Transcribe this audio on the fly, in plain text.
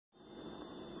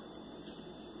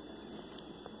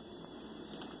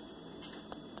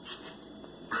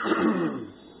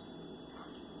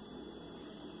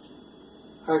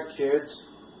Hi kids,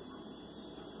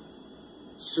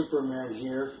 Superman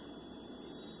here.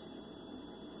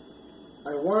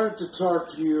 I wanted to talk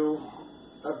to you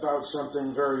about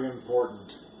something very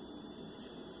important.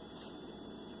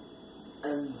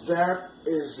 And that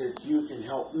is that you can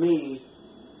help me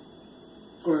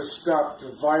put a stop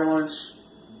to violence,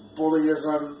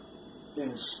 bullyism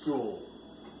in school.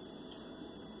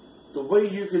 The way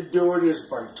you could do it is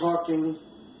by talking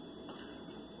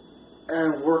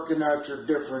and working out your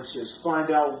differences.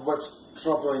 Find out what's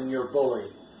troubling your bully.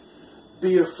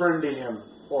 Be a friend to him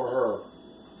or her.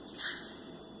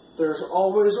 There's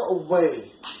always a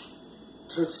way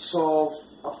to solve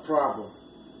a problem,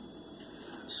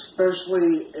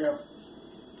 especially if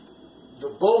the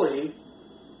bully,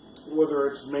 whether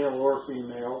it's male or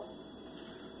female,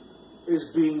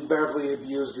 is being badly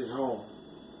abused at home.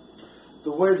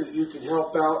 The way that you can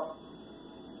help out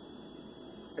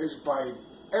is by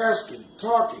asking,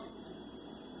 talking,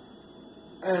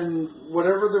 and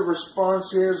whatever the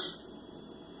response is,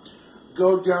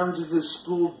 go down to the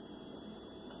school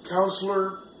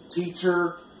counselor,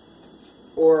 teacher,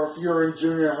 or if you're in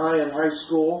junior high and high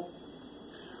school,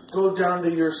 go down to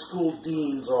your school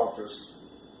dean's office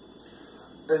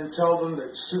and tell them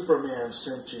that Superman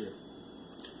sent you,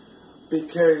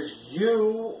 because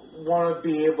you want to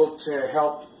be able to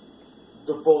help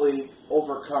the bully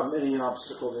overcome any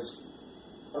obstacle that's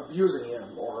abusing him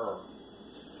or her.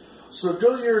 So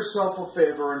do yourself a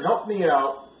favor and help me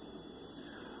out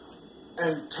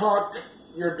and talk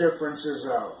your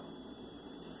differences out,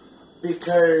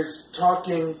 because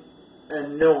talking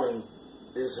and knowing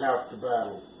is half the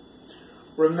battle.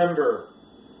 Remember,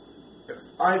 if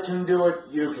I can do it,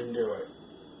 you can do it.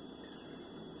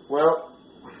 Well,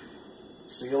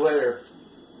 see you later.